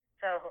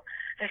So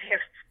if you're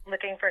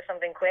looking for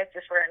something quick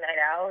just for a night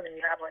out and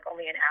you have like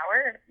only an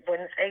hour, I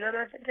wouldn't say go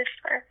to a vintage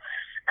store.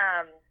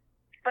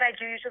 But I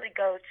do usually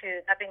go to,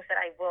 that being said,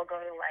 I will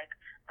go to like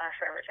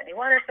Forever 21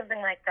 or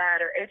something like that,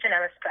 or H&M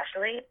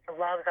especially. I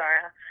love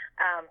Zara,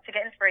 to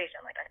get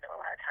inspiration, like I do a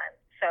lot of times.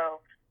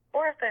 So,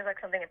 or if there's like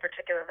something in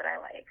particular that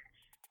I like.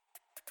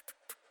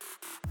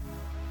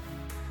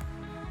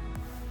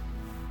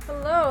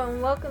 Hello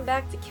and welcome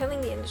back to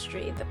Killing the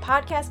Industry, the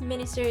podcast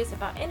miniseries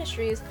about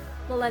industries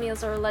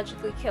millennials are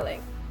allegedly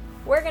killing.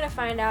 We're going to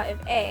find out if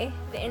A,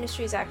 the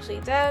industry is actually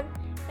dead,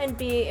 and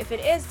B, if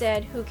it is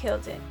dead, who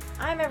killed it.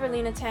 I'm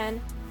Everlina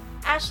Tan.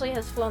 Ashley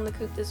has flown the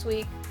coop this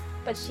week,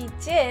 but she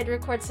did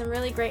record some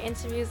really great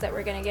interviews that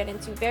we're going to get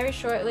into very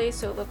shortly,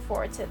 so look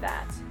forward to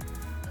that.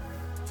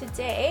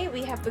 Today,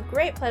 we have the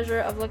great pleasure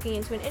of looking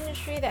into an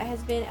industry that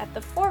has been at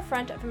the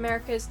forefront of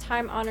America's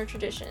time-honored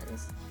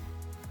traditions.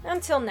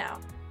 Until now.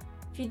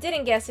 If you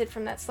didn't guess it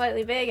from that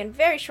slightly vague and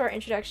very short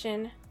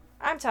introduction,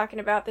 I'm talking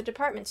about the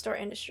department store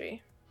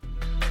industry.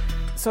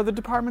 So the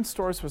department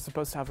stores were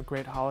supposed to have a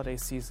great holiday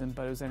season,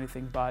 but it was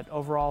anything but.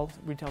 Overall,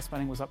 retail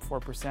spending was up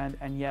 4%,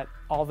 and yet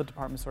all the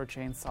department store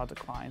chains saw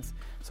declines.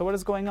 So what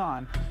is going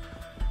on?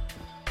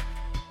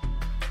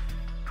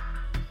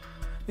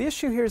 The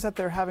issue here is that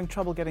they're having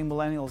trouble getting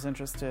millennials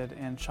interested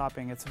in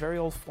shopping. It's a very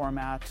old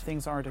format.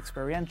 Things aren't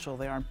experiential.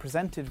 They aren't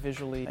presented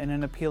visually in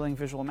an appealing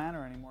visual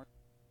manner anymore.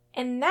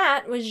 And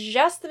that was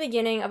just the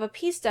beginning of a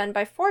piece done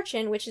by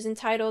Fortune, which is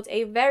entitled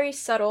A Very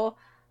Subtle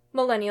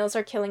Millennials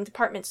Are Killing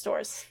Department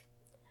Stores.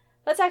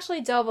 Let's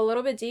actually delve a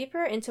little bit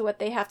deeper into what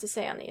they have to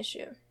say on the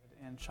issue.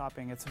 In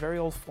shopping, it's a very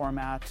old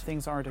format.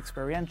 Things aren't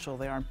experiential.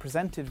 They aren't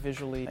presented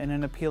visually in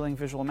an appealing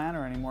visual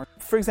manner anymore.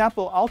 For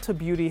example, Ulta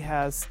Beauty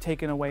has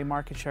taken away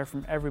market share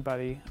from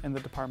everybody in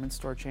the department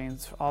store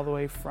chains, all the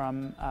way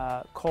from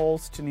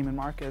Kohl's to Neiman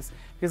Marcus,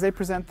 because they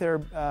present their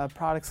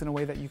products in a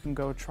way that you can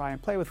go try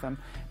and play with them.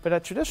 But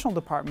at traditional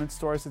department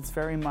stores, it's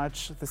very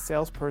much the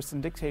salesperson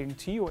dictating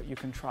to you what you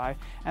can try,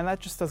 and that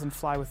just doesn't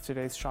fly with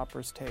today's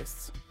shoppers'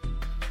 tastes.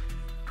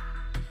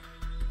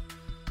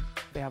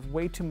 They have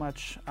way too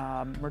much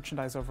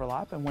merchandise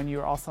overlap, and when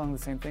you're all selling the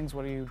same things,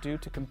 what do you do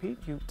to compete?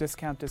 You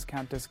discount,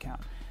 discount,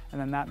 discount. And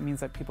then that means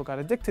that people got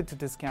addicted to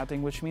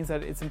discounting, which means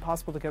that it's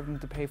impossible to get them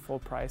to pay full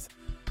price.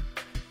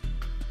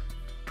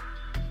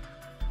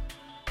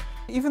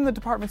 Even the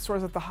department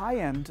stores at the high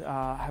end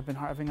have been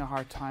having a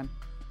hard time.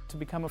 To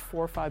become a $4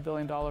 or $5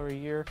 billion a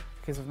year,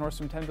 because of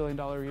Nordstrom $10 billion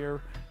a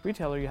year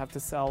retailer, you have to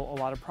sell a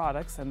lot of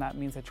products, and that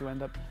means that you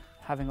end up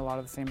having a lot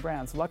of the same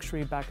brands.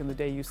 Luxury back in the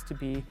day used to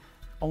be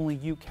only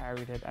you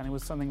carried it, and it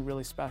was something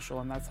really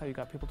special, and that's how you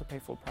got people to pay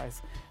full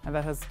price. And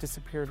that has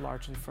disappeared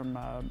largely from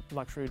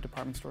luxury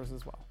department stores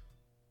as well.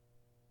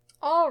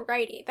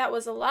 Alrighty, that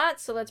was a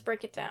lot, so let's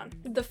break it down.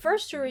 The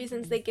first two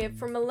reasons they give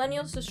for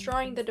millennials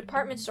destroying the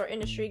department store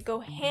industry go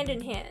hand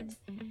in hand.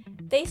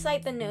 They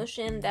cite the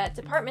notion that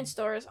department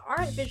stores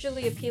aren't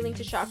visually appealing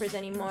to shoppers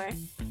anymore,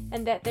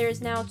 and that there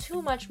is now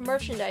too much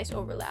merchandise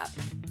overlap.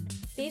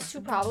 These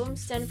two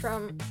problems stem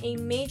from a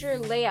major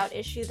layout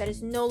issue that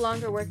is no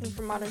longer working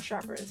for modern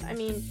shoppers. I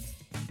mean,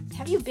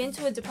 have you been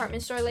to a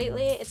department store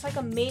lately? It's like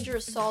a major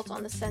assault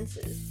on the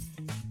senses.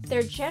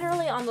 They're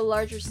generally on the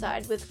larger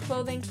side, with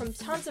clothing from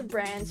tons of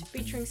brands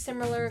featuring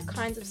similar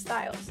kinds of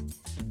styles.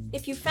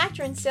 If you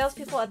factor in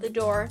salespeople at the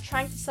door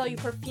trying to sell you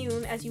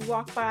perfume as you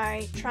walk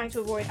by, trying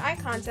to avoid eye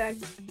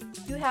contact,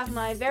 you have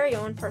my very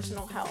own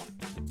personal hell.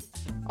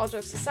 All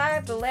jokes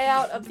aside, the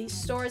layout of these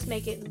stores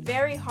make it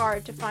very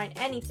hard to find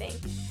anything,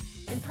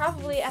 and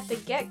probably at the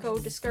get-go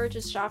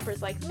discourages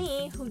shoppers like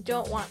me who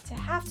don't want to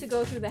have to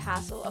go through the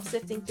hassle of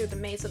sifting through the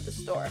maze of the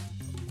store.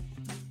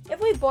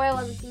 If we boil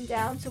everything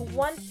down to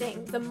one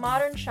thing the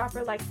modern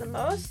shopper likes the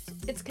most,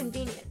 it's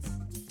convenience.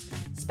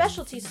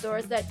 Specialty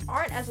stores that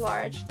aren't as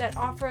large, that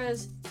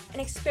offers an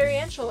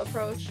experiential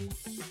approach,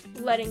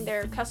 letting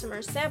their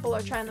customers sample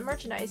or try on the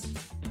merchandise,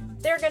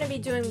 they're going to be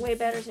doing way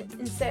better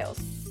in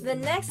sales. The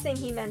next thing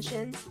he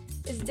mentions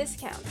is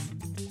discounts.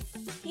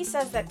 He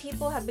says that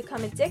people have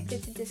become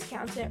addicted to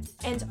discounts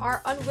and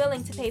are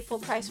unwilling to pay full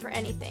price for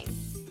anything.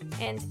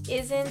 And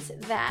isn't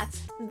that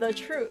the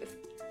truth?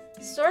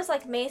 Stores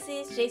like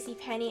Macy's,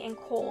 JCPenney, and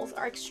Kohl's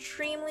are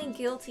extremely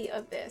guilty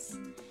of this.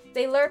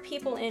 They lure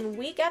people in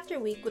week after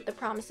week with the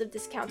promise of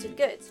discounted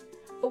goods.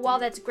 But while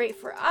that's great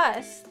for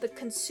us, the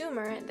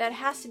consumer, that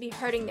has to be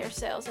hurting their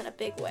sales in a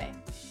big way.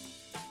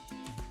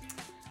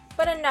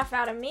 But enough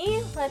out of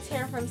me, let's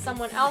hear from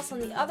someone else on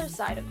the other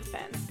side of the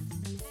fence.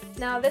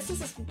 Now, this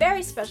is a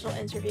very special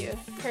interview,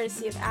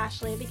 courtesy of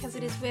Ashley, because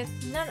it is with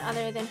none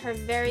other than her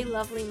very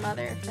lovely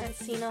mother,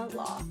 Francina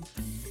Law.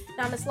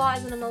 Now, Miss Law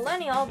isn't a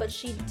millennial, but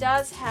she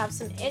does have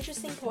some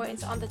interesting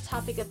points on the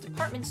topic of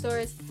department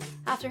stores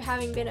after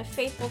having been a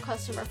faithful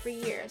customer for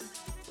years.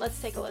 Let's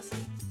take a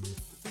listen.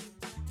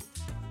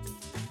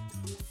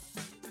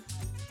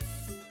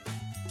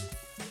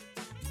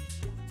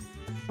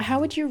 How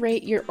would you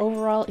rate your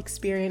overall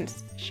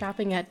experience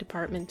shopping at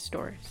department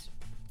stores?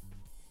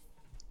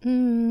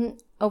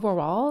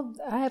 Overall,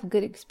 I have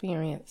good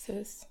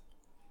experiences.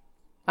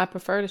 I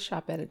prefer to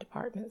shop at a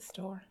department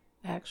store.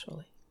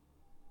 actually.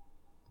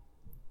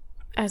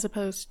 As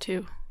opposed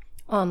to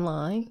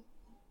online.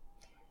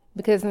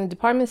 Because in the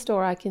department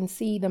store, I can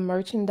see the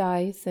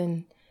merchandise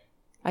and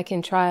I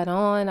can try it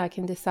on. I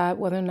can decide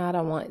whether or not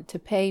I want to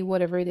pay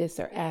whatever it is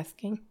they're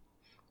asking.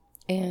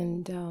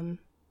 And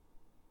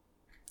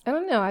I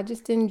don't know. I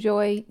just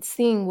enjoy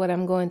seeing what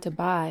I'm going to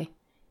buy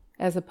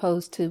as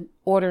opposed to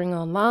ordering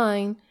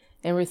online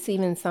and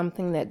receiving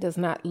something that does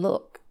not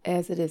look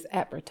as it is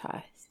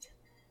advertised.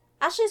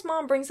 Ashley's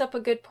mom brings up a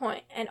good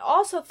point and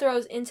also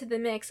throws into the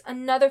mix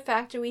another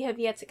factor we have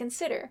yet to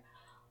consider: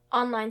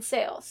 online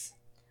sales.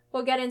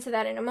 We'll get into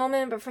that in a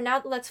moment, but for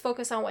now, let's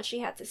focus on what she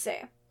had to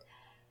say.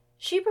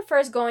 She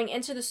prefers going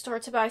into the store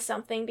to buy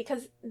something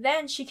because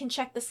then she can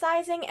check the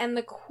sizing and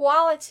the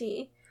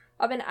quality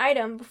of an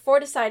item before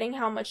deciding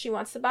how much she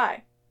wants to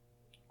buy.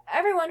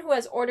 Everyone who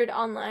has ordered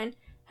online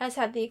has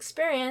had the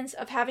experience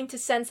of having to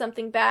send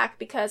something back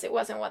because it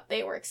wasn't what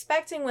they were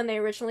expecting when they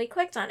originally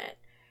clicked on it.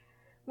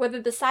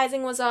 Whether the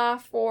sizing was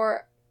off,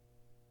 or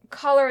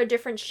color a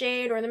different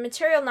shade, or the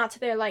material not to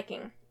their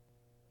liking.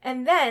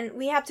 And then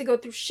we have to go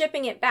through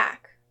shipping it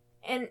back,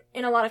 and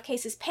in a lot of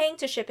cases paying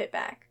to ship it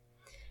back.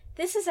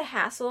 This is a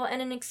hassle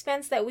and an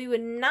expense that we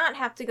would not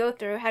have to go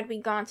through had we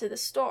gone to the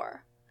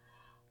store.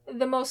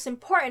 The most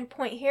important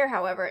point here,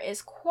 however,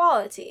 is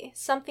quality,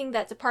 something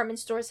that department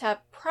stores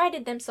have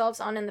prided themselves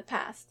on in the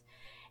past,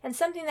 and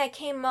something that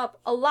came up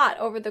a lot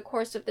over the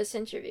course of this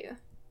interview.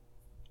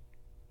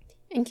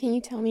 And can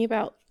you tell me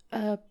about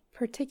a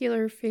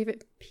particular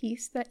favorite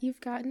piece that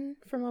you've gotten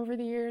from over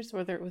the years,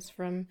 whether it was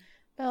from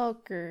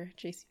Belk or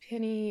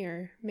JCPenney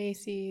or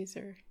Macy's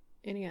or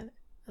any of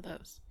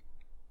those?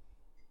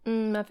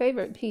 My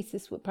favorite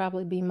pieces would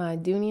probably be my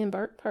Dooney and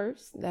Burke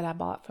purse that I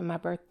bought for my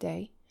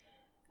birthday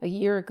a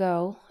year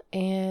ago,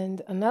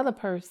 and another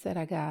purse that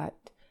I got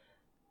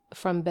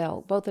from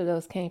Belk. Both of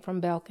those came from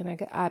Belk, and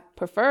I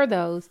prefer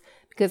those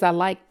because I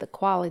like the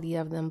quality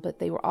of them, but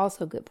they were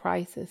also good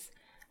prices.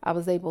 I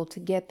was able to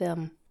get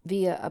them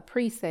via a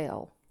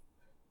pre-sale,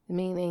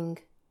 meaning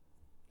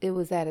it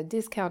was at a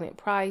discounted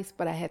price,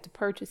 but I had to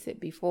purchase it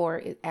before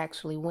it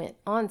actually went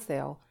on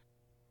sale.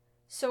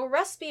 So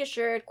rest be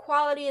assured,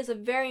 quality is a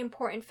very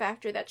important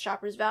factor that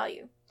shoppers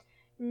value.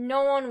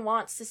 No one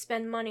wants to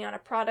spend money on a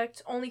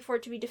product only for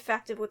it to be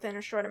defective within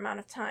a short amount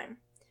of time.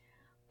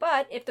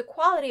 But if the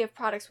quality of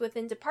products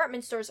within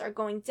department stores are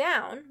going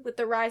down with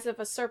the rise of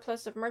a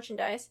surplus of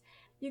merchandise,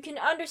 you can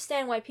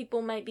understand why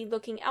people might be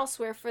looking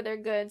elsewhere for their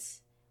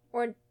goods,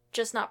 or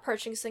just not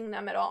purchasing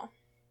them at all.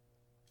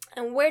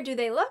 And where do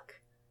they look?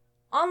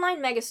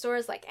 Online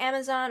megastores like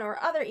Amazon or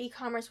other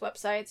e-commerce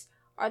websites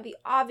are the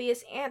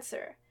obvious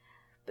answer.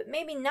 But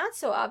maybe not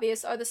so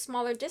obvious are the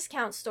smaller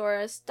discount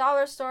stores,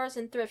 dollar stores,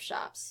 and thrift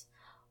shops.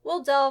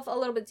 We'll delve a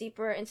little bit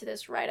deeper into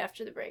this right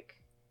after the break.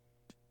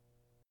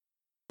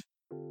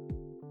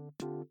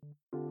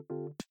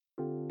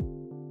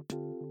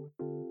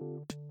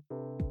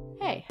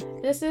 Hey,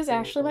 this is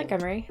Ashley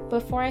Montgomery.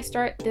 Before I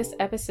start this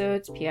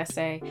episode's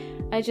PSA,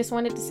 I just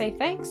wanted to say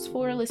thanks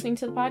for listening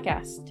to the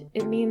podcast.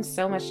 It means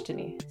so much to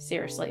me,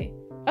 seriously.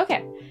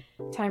 Okay,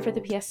 time for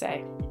the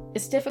PSA.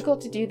 It's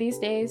difficult to do these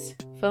days.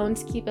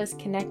 Phones keep us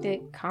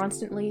connected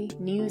constantly.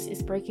 News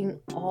is breaking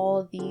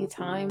all the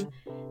time.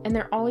 And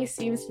there always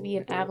seems to be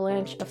an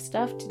avalanche of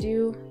stuff to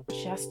do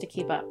just to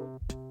keep up.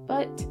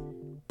 But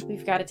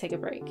we've got to take a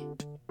break.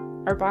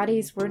 Our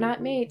bodies were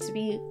not made to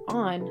be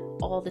on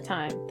all the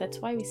time. That's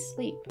why we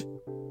sleep.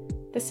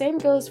 The same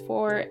goes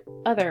for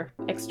other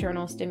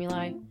external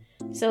stimuli.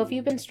 So if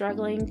you've been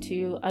struggling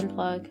to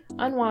unplug,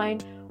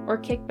 unwind, or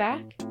kick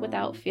back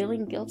without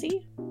feeling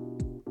guilty,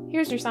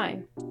 here's your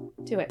sign.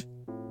 Do it.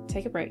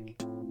 Take a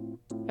break.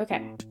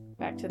 Okay,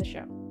 back to the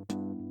show.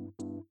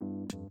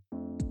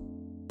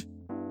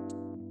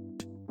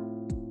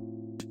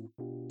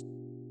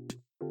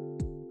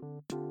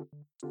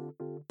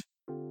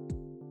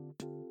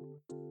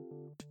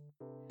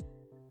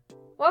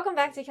 Welcome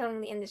back to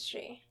Killing the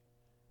Industry.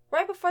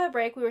 Right before the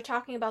break, we were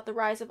talking about the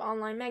rise of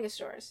online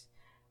megastores,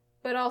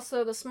 but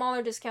also the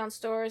smaller discount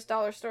stores,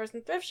 dollar stores,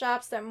 and thrift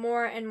shops that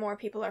more and more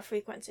people are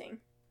frequenting.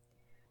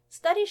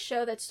 Studies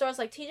show that stores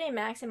like TJ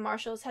Maxx and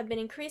Marshalls have been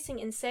increasing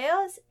in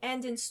sales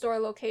and in store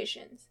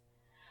locations.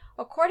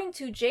 According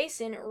to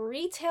Jason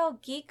Retail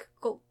Geek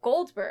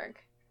Goldberg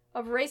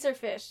of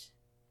Razorfish,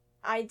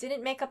 I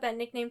didn't make up that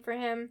nickname for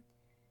him.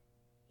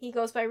 He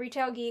goes by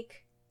Retail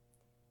Geek.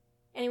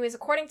 Anyways,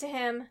 according to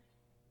him,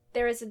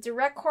 there is a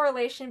direct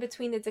correlation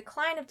between the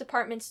decline of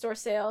department store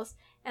sales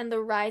and the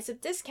rise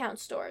of discount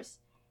stores.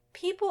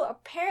 People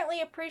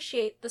apparently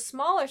appreciate the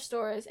smaller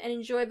stores and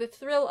enjoy the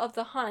thrill of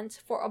the hunt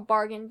for a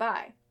bargain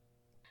buy.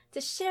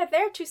 To share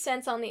their 2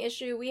 cents on the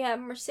issue, we have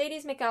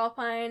Mercedes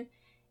McAlpine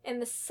in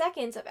the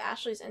second of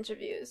Ashley's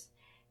interviews.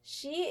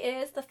 She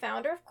is the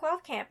founder of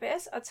Cloth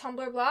Campus, a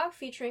Tumblr blog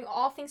featuring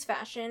all things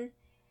fashion.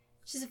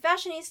 She's a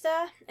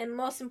fashionista and,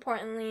 most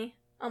importantly,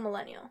 a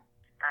millennial.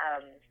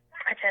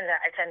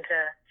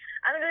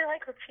 I don't really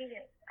like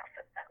repeating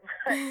outfits that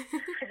much.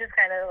 I just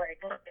kind of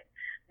like look.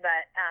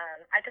 But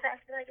I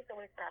feel like it's a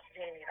waste of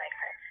opportunity. Like,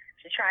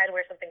 to try to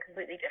wear something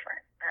completely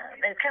different.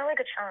 And it's kind of like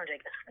a challenge, I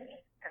guess, for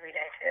me every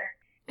day too.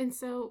 And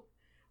so,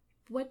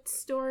 what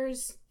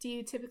stores do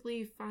you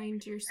typically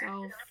find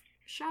yourself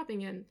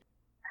shopping in?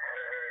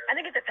 I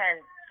think it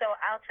depends. So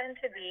I'll tend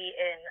to be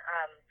in,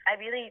 I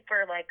really,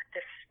 for like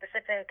the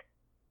specific,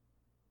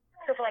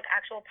 so for like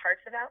actual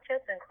parts of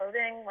outfits and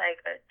clothing, like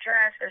a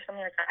dress or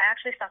something like that, I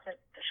actually shop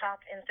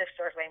in thrift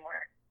stores way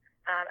more.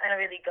 I don't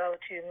really go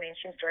to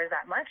mainstream stores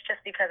that much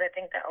just because I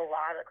think that a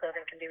lot of the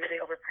clothing can be really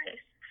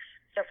overpriced.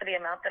 So for the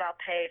amount that I'll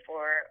pay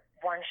for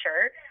one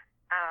shirt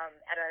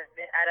at a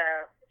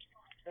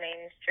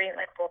mainstream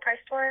like full price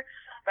store,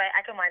 but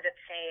I can wind up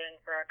paying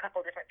for a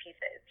couple different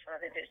pieces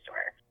from the thrift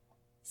store.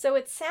 So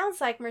it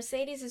sounds like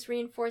Mercedes is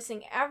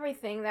reinforcing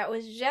everything that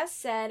was just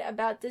said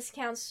about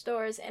discount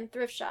stores and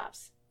thrift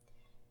shops.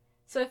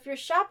 So if you're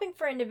shopping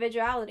for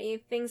individuality,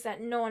 things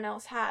that no one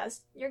else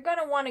has, you're going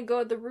to want to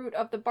go the route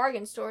of the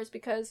bargain stores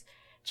because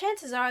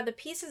chances are the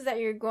pieces that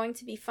you're going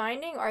to be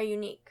finding are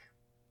unique.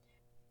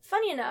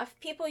 Funny enough,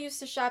 people used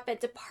to shop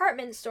at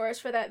department stores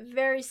for that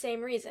very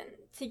same reason,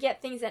 to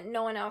get things that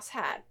no one else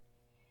had.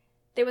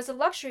 There was a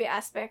luxury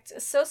aspect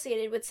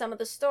associated with some of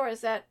the stores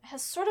that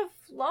has sort of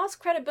lost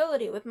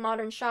credibility with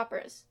modern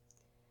shoppers.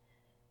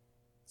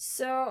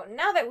 So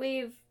now that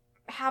we've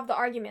have the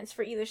arguments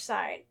for either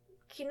side,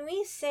 can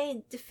we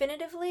say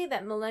definitively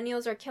that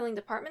millennials are killing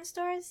department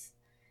stores?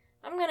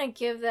 I'm gonna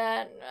give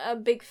that a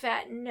big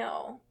fat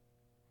no.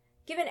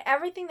 Given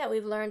everything that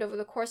we've learned over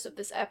the course of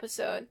this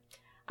episode,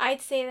 I'd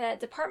say that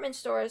department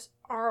stores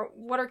are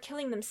what are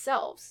killing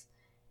themselves.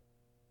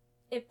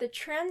 If the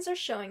trends are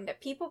showing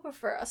that people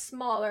prefer a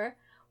smaller,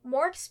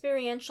 more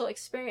experiential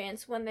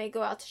experience when they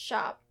go out to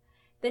shop,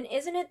 then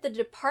isn't it the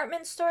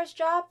department store's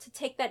job to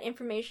take that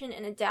information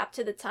and adapt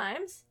to the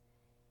times?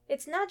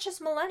 It's not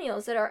just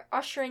millennials that are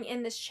ushering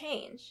in this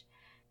change.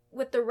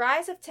 With the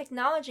rise of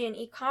technology and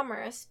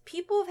e-commerce,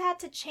 people have had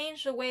to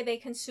change the way they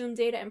consume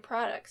data and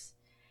products.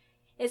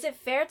 Is it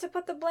fair to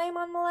put the blame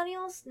on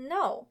millennials?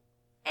 No.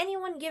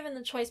 Anyone given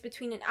the choice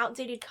between an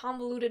outdated,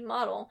 convoluted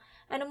model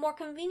and a more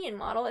convenient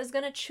model is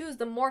going to choose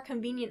the more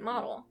convenient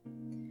model.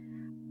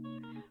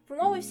 From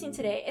what we've seen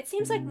today, it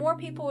seems like more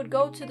people would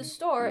go to the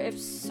store if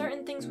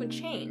certain things would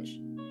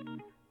change.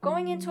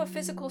 Going into a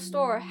physical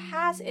store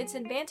has its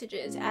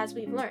advantages, as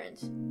we've learned.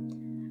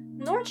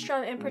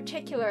 Nordstrom in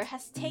particular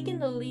has taken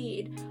the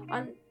lead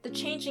on the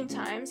changing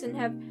times and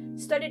have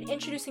started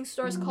introducing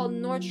stores called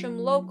Nordstrom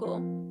Local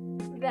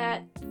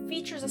that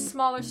features a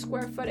smaller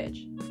square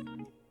footage.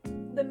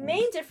 The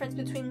main difference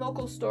between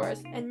local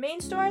stores and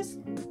main stores,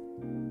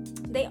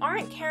 they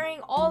aren't carrying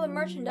all the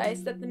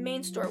merchandise that the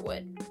main store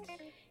would.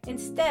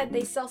 Instead,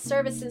 they sell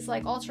services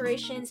like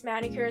alterations,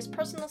 manicures,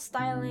 personal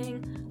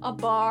styling, a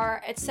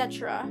bar,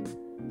 etc.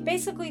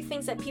 Basically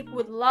things that people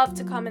would love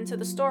to come into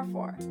the store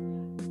for.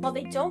 While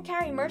they don't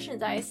carry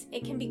merchandise,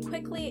 it can be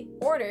quickly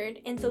ordered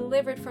and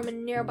delivered from a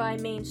nearby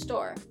main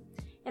store.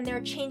 And there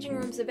are changing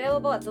rooms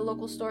available at the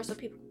local store so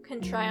people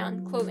can try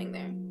on clothing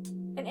there.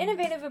 An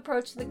innovative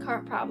approach to the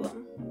current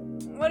problem.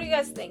 What do you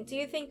guys think? Do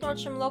you think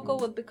Nordstrom Local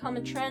will become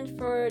a trend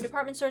for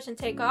department stores and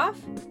take off?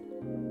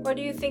 Or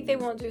do you think they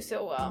won't do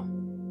so well?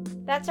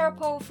 That's our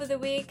poll for the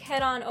week.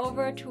 Head on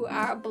over to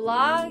our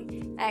blog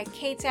at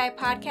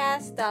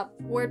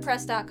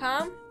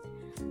ktipodcast.wordpress.com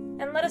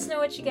and let us know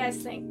what you guys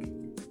think.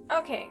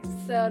 Okay,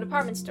 so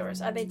department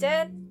stores, are they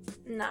dead?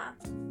 Nah.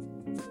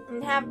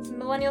 And have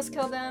millennials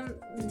kill them?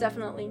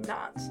 Definitely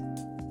not.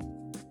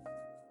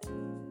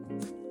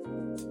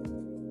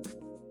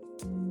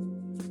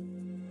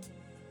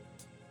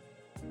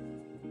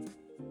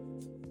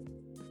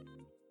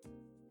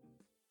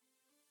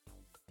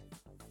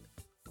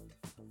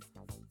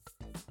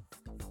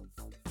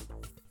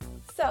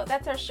 So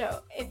that's our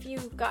show. If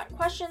you've got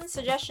questions,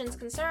 suggestions,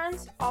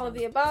 concerns, all of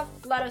the above,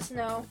 let us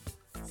know.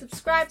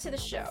 Subscribe to the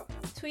show.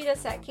 Tweet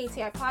us at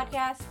KTI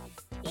Podcast.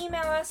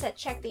 Email us at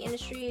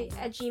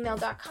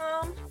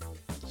checktheindustry@gmail.com.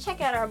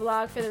 Check out our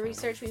blog for the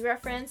research we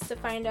reference to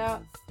find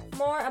out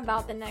more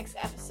about the next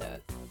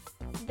episode.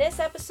 This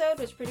episode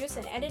was produced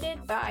and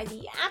edited by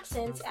the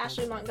absent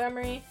Ashley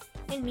Montgomery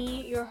and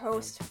me, your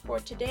host for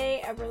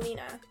today,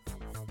 Everlina.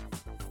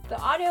 The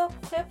audio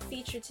clip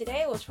featured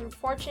today was from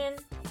Fortune.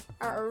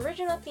 Our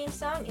original theme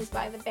song is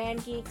by the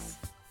Band Geeks,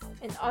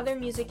 and other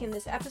music in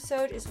this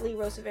episode is Lee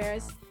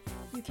Roseveres.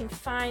 You can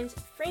find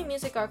free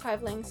music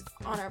archive links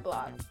on our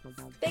blog.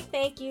 Big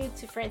thank you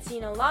to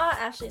Francina Law,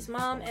 Ashley's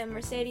mom, and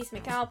Mercedes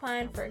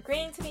McAlpine for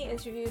agreeing to be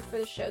interviewed for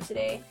the show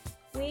today.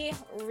 We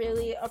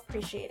really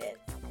appreciate it.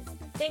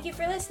 Thank you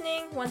for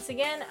listening. Once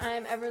again,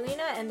 I'm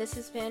Everlina, and this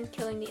has been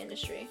Killing the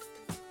Industry.